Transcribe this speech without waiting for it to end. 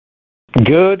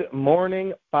Good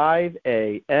morning, 5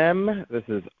 a.m. This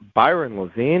is Byron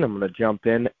Lazine. I'm going to jump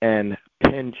in and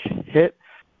pinch hit,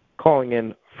 calling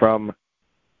in from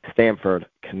Stamford,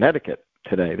 Connecticut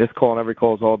today. This call and every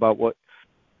call is all about what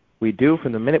we do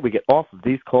from the minute we get off of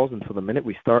these calls until the minute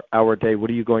we start our day. What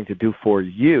are you going to do for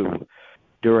you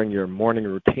during your morning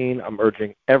routine? I'm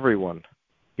urging everyone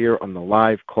here on the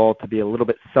live call to be a little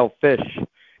bit selfish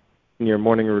in your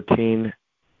morning routine,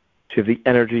 to have the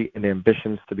energy and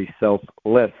ambitions to be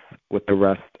selfless with the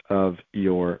rest of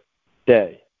your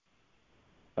day.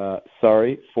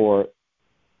 Sorry for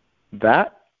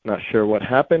that. Not sure what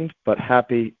happened, but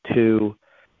happy to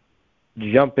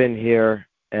jump in here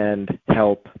and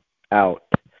help out.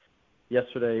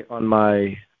 Yesterday on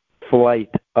my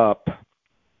flight up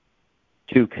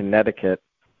to Connecticut,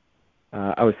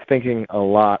 I was thinking a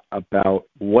lot about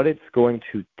what it's going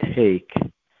to take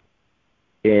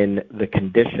in the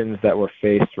conditions that we're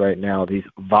faced right now, these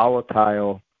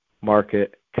volatile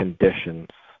market conditions.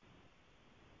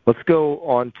 Let's go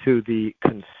on to the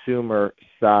consumer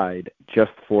side just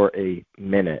for a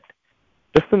minute.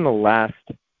 Just in the last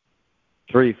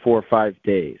 3, 4, 5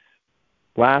 days,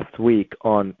 last week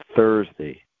on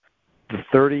Thursday, the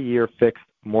 30-year fixed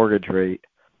mortgage rate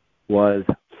was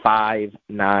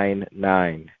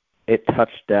 5.99. It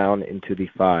touched down into the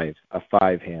fives, a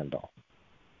 5 handle.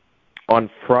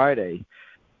 On Friday,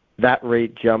 that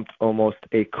rate jumped almost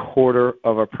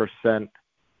 0.25%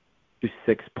 to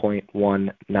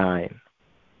 6.19.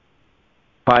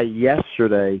 By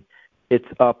yesterday, it's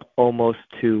up almost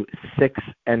to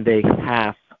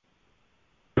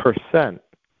 6.5%.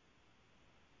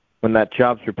 When that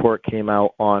jobs report came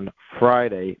out on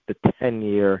Friday, the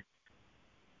 10-year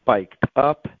spiked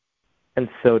up, and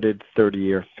so did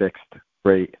 30-year fixed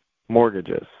rate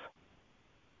mortgages.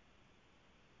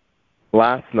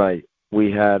 Last night,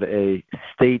 we had a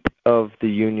State of the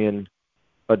Union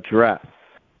address,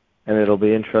 and it'll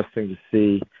be interesting to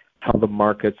see how the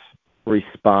markets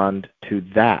respond to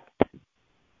that.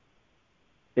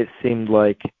 It seemed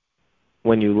like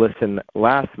when you listened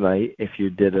last night, if you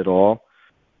did at all,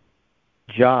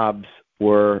 jobs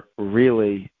were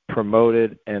really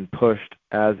promoted and pushed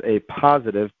as a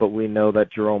positive, but we know that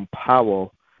Jerome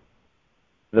Powell,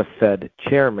 the Fed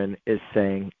chairman, is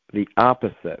saying the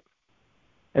opposite.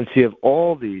 And so you have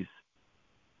all these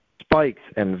spikes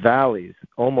and valleys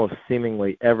almost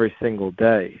seemingly every single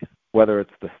day, whether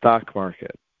it's the stock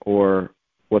market or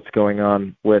what's going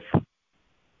on with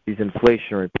these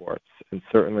inflation reports, and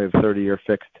certainly the 30-year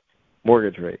fixed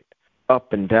mortgage rate,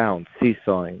 up and down,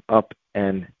 seesawing, up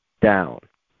and down.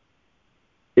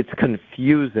 It's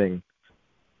confusing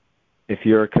if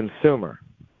you're a consumer.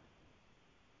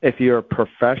 If you're a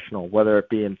professional, whether it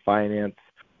be in finance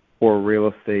or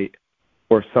real estate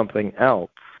or something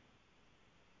else,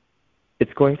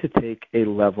 it's going to take a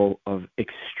level of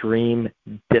extreme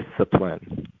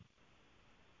discipline,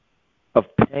 of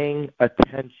paying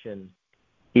attention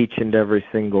each and every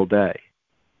single day,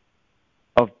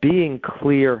 of being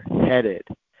clear-headed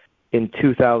in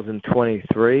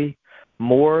 2023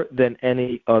 more than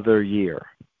any other year.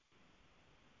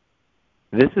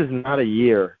 This is not a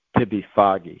year to be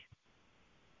foggy.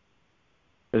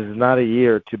 This is not a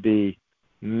year to be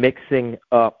mixing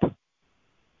up,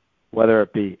 whether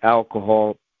it be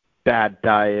alcohol, bad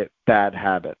diet, bad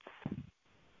habits.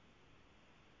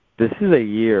 This is a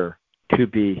year to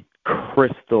be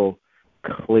crystal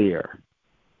clear,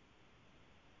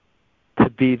 to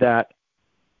be that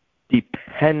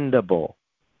dependable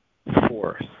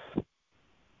force.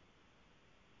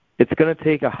 It's going to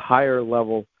take a higher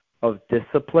level of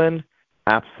discipline,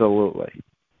 absolutely.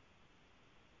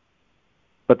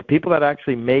 But the people that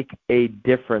actually make a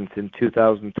difference in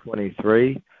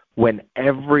 2023, when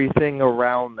everything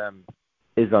around them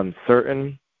is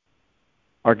uncertain,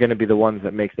 are going to be the ones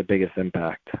that make the biggest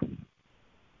impact.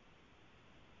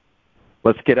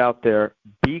 Let's get out there,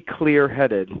 be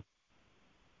clear-headed,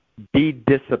 be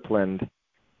disciplined,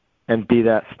 and be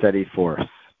that steady force.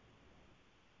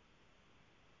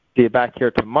 See you back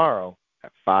here tomorrow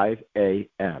at 5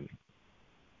 a.m.